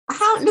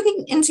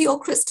into your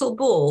crystal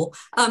ball,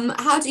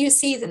 how do you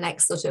see the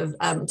next sort of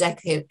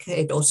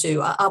decade or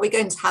two? Are we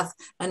going to have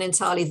an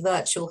entirely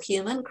virtual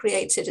human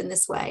created in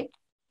this way?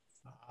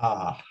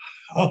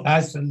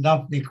 That's a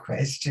lovely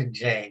question,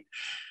 Jane.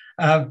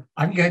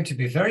 I'm going to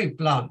be very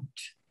blunt.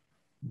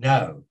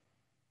 No.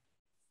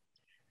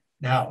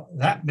 Now,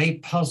 that may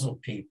puzzle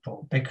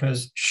people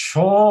because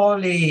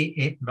surely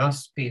it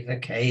must be the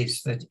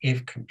case that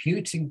if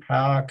computing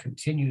power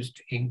continues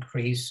to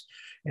increase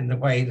in the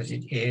way that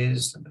it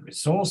is and the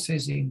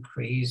resources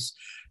increase,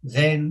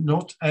 then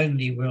not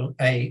only will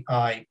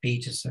AI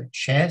beat us at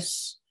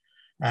chess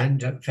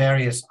and at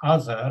various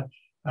other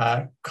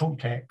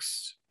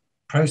complex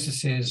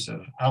processes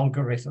of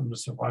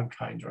algorithms of one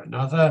kind or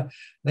another,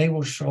 they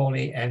will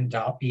surely end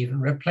up even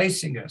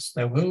replacing us.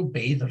 There will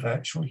be the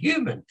virtual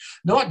human,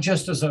 not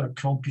just as a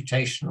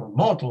computational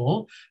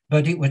model,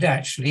 but it would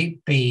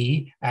actually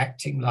be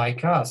acting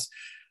like us.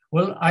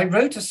 Well, I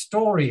wrote a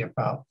story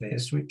about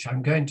this, which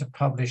I'm going to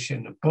publish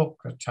in a book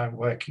that I'm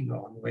working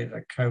on with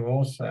a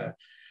co-author.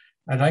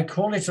 And I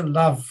call it a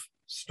love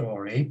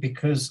story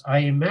because I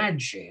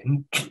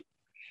imagine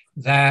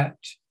that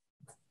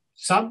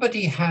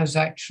somebody has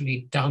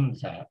actually done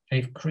that.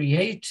 They've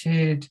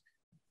created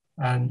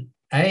an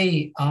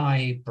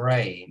AI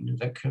brain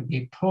that can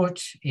be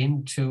put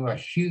into a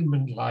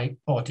human-like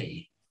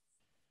body.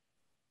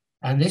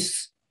 And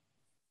this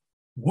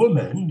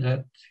woman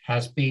that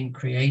has been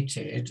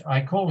created, I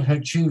call her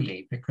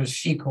Julie because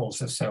she calls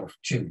herself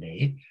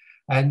Julie,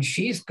 and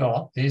she's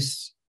got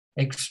this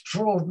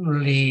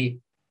extraordinarily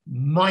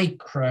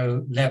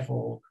micro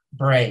level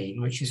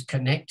brain which is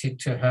connected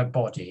to her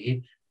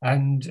body,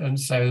 and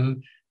so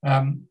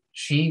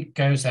she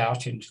goes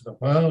out into the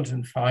world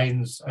and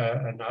finds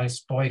a nice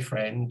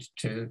boyfriend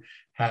to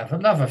have a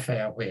love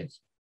affair with.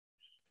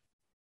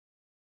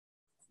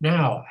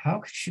 Now, how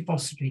could she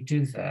possibly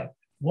do that?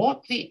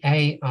 What the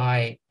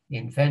AI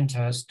inventor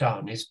has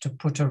done is to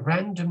put a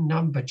random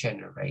number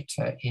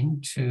generator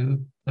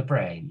into the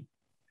brain.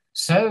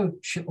 So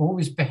she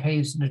always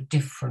behaves in a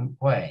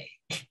different way.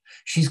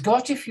 She's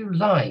got, if you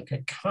like,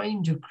 a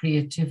kind of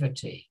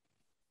creativity,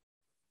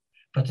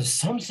 but there's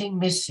something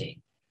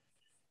missing.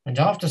 And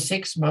after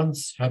 6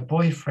 months, her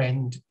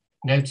boyfriend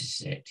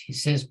notices it. He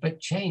says, "But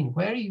Jane,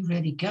 where are you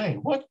really going?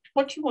 What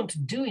do you want to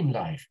do in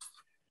life?"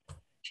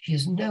 She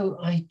has no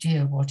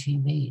idea what he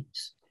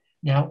means.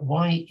 Now,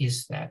 why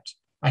is that?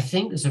 I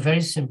think there's a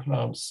very simple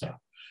answer.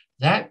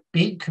 That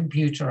big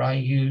computer I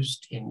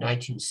used in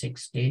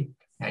 1960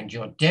 and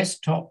your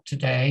desktop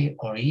today,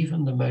 or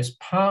even the most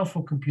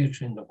powerful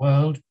computer in the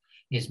world,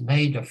 is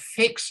made of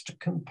fixed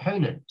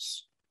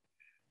components.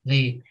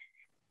 The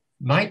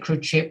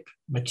microchip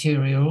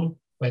material,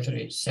 whether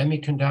it's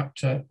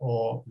semiconductor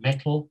or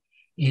metal,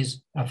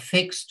 is a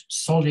fixed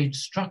solid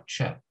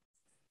structure.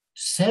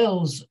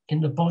 Cells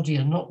in the body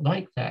are not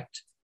like that.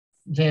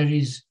 There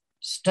is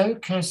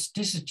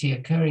stochasticity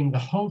occurring the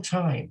whole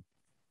time.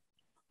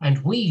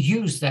 And we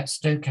use that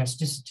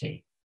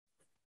stochasticity.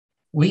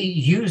 We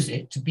use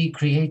it to be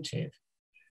creative.